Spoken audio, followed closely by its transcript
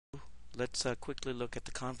Let's quickly look at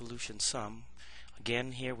the convolution sum.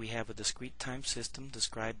 Again, here we have a discrete time system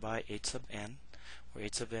described by h sub n, where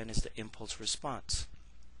h sub n is the impulse response.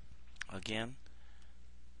 Again,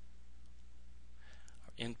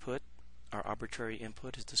 our arbitrary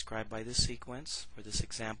input is described by this sequence for this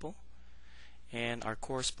example, and our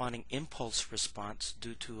corresponding impulse response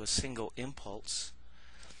due to a single impulse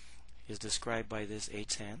is described by this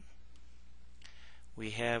hn.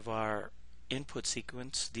 We have our input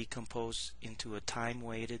sequence decomposed into a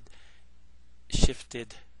time-weighted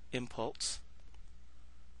shifted impulse,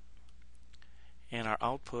 and our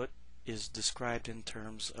output is described in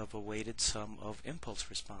terms of a weighted sum of impulse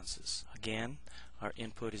responses. Again, our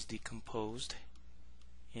input is decomposed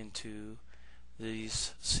into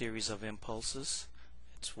these series of impulses.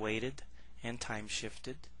 It's weighted and time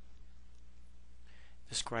shifted,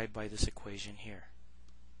 described by this equation here,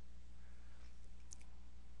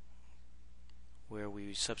 where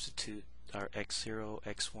we substitute our x0,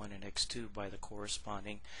 x1, and x2 by the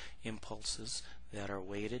corresponding impulses that are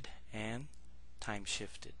weighted and time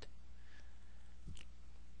shifted.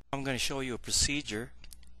 I'm going to show you a procedure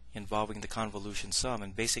involving the convolution sum,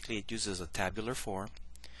 and basically it uses a tabular form.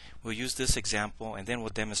 We'll use this example and then we'll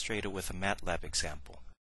demonstrate it with a Matlab example.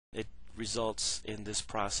 It results in this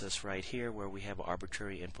process right here where we have an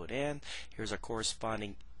arbitrary input n. Here's our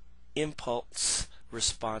corresponding impulse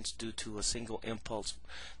response due to a single impulse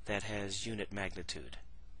that has unit magnitude.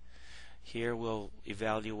 Here we'll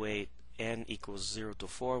evaluate n equals 0 to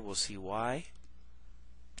 4. We'll see y.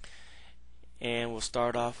 And we'll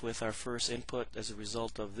start off with our first input as a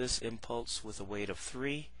result of this impulse with a weight of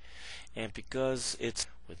 3, and because it's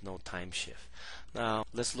with no time shift. Now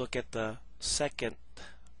let's look at the second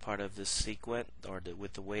part of this sequence, or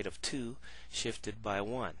with the weight of 2 shifted by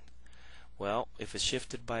 1. Well, if it's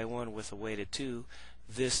shifted by 1 with a weight of 2,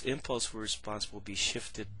 this impulse response will be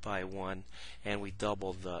shifted by 1, and we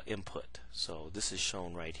double the input. So this is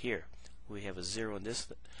shown right here. We have a 0 in this,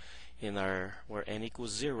 where n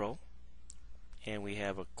equals 0, and we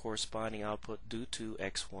have a corresponding output due to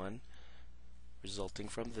x1 resulting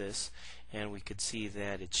from this, and we could see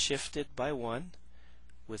that it's shifted by 1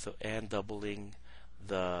 and doubling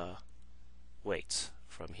the weights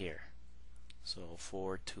from here. So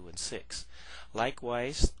 4, 2, and 6.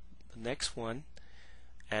 Likewise, the next one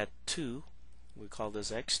at 2, we call this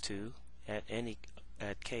x2 at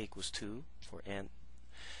k equals 2 for n.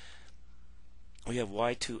 We have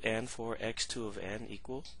y2n for x2 of n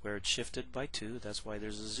equal, where it's shifted by 2, that's why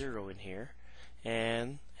there's a 0 in here,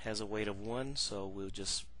 and has a weight of 1, so we'll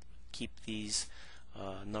just keep these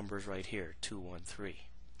numbers right here, 2, 1, 3.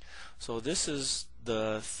 So this is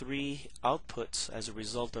the 3 outputs as a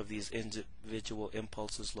result of these individual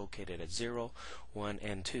impulses located at 0, 1,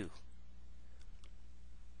 and 2.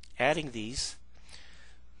 Adding these,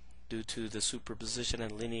 due to the superposition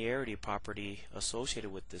and linearity property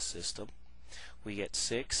associated with this system, we get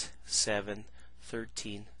 6, 7,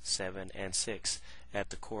 13, 7, and 6 at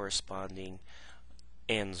the corresponding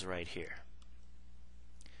ends right here.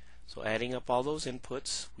 So adding up all those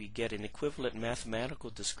inputs, we get an equivalent mathematical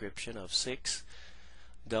description of 6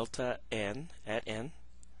 delta n at n,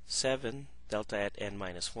 7 delta at n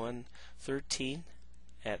minus 1, 13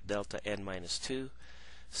 at delta n minus 2,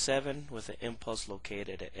 7 with an impulse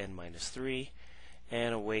located at n minus 3,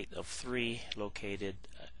 and a weight of 3 located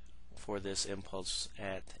for this impulse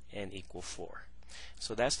at n equal 4.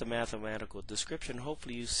 So that's the mathematical description.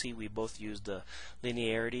 Hopefully you see we both use the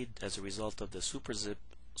linearity as a result of the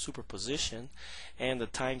superposition and the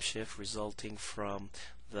time shift resulting from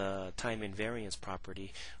the time invariance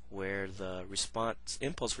property, where the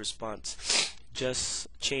impulse response just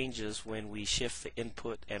changes when we shift the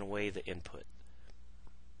input and weigh the input.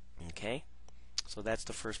 Okay, so that's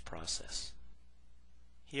the first process.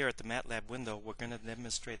 Here at the Matlab window, we're going to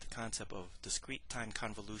demonstrate the concept of discrete time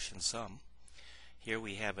convolution sum. Here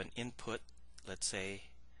we have an input, let's say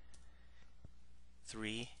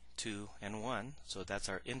 3, 2, and 1. So that's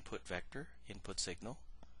our input vector, input signal.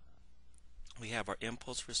 We have our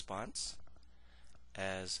impulse response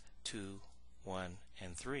as 2, 1,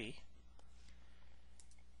 and 3.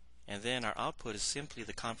 And then our output is simply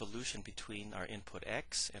the convolution between our input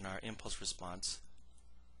x and our impulse response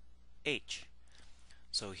h.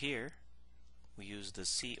 So here we use the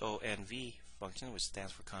conv function, which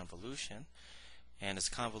stands for convolution, and it's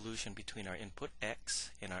convolution between our input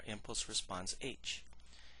x and our impulse response h,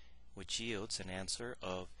 which yields an answer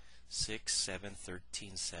of 6, 7,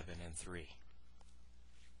 13, 7, and 3.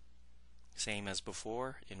 Same as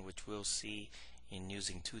before, in which we'll see in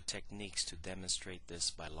using 2 techniques to demonstrate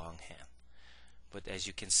this by longhand. But as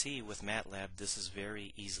you can see with Matlab, this is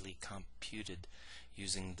very easily computed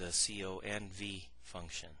using the CONV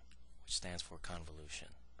function, which stands for convolution.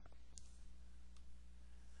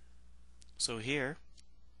 So here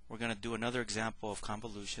we're going to do another example of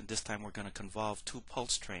convolution. This time we're going to convolve two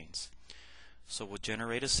pulse trains. So we'll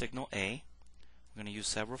generate a signal A. We're going to use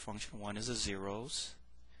several functions. One is the zeros,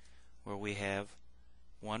 where we have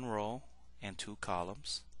one row and two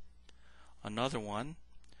columns. Another one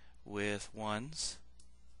with ones,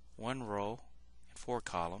 one row and four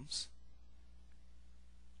columns.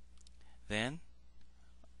 Then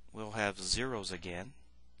we'll have zeros again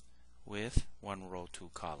with one row, two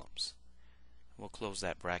columns. We'll close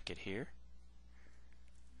that bracket here,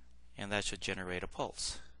 and that should generate a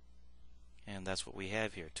pulse. And that's what we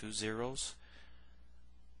have here, two zeros,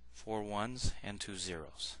 four ones, and two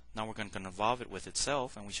zeros. Now we're going to convolve it with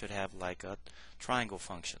itself, and we should have like a triangle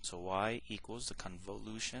function. So y equals the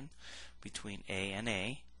convolution between A and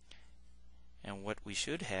A, and what we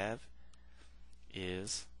should have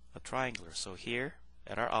is a triangular. So here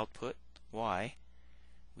at our output y,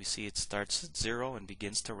 we see it starts at 0 and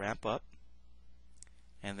begins to ramp up,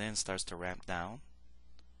 and then starts to ramp down,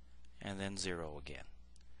 and then 0 again.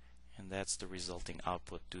 And that's the resulting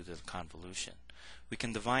output due to the convolution. We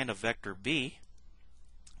can define a vector B.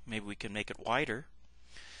 Maybe we can make it wider.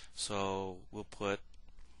 So we'll put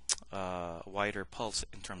a wider pulse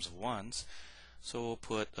in terms of ones. So we'll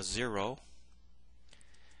put a 0,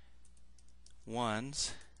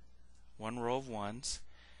 ones, one row of ones,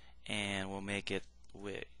 and we'll make it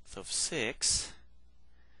width of 6,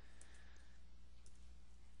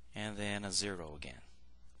 and then a 0 again.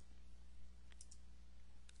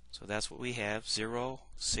 So that's what we have, 0,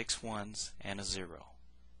 6 ones, and a 0.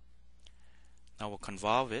 Now we'll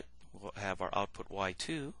convolve it. We'll have our output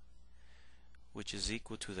y2, which is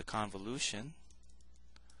equal to the convolution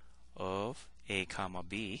of A comma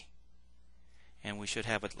B, and we should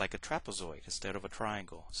have it like a trapezoid instead of a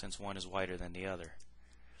triangle, since one is wider than the other.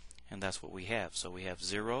 And that's what we have. So we have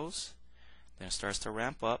zeros, then it starts to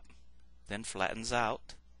ramp up, then flattens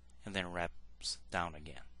out, and then ramps down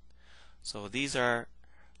again. So these are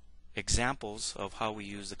examples of how we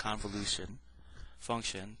use the convolution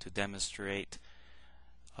function to demonstrate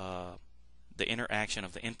the interaction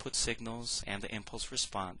of the input signals and the impulse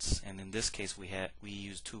response. And in this case we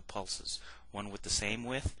use two pulses, one with the same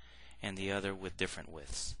width and the other with different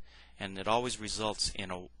widths. And it always results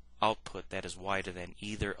in an output that is wider than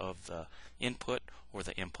either of the input or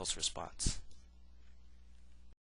the impulse response.